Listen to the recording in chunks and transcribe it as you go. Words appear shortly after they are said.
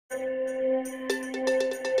As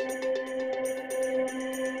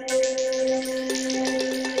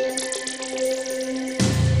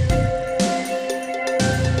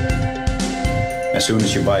soon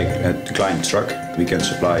as you buy a Kleyn truck, we can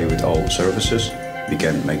supply you with all services. We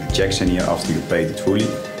can make the checks in here after you paid it fully.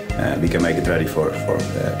 We can make it ready for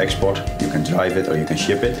export. You can drive it or you can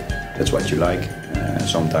ship it. That's what you like.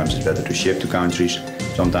 Sometimes it's better to ship to countries.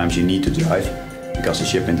 Sometimes you need to drive because the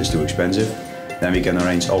shipment is too expensive. Then we can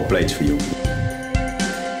arrange all plates for you.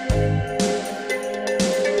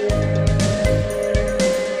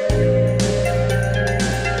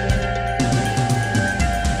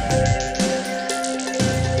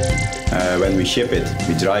 When we ship it,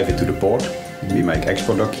 we drive it to the port. We make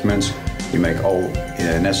export documents. We make all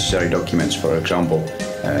necessary documents, for example,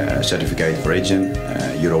 certificate of origin,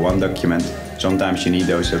 Euro 1 document. Sometimes you need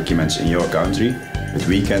those documents in your country, but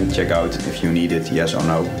we can check out if you need it, yes or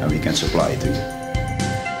no, and we can supply it to you.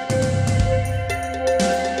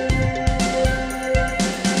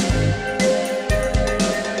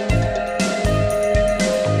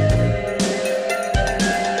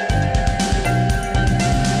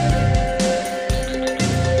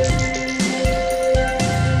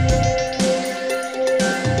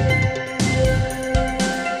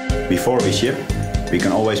 Before we ship, we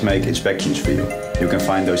can always make inspections for you. You can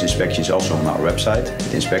find those inspections also on our website,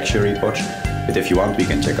 the inspection reports. But if you want, we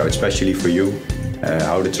can check out especially for you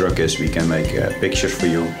how the truck is. We can make pictures for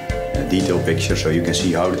you, detailed pictures, so you can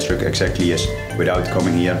see how the truck exactly is without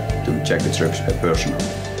coming here to check the trucks personally.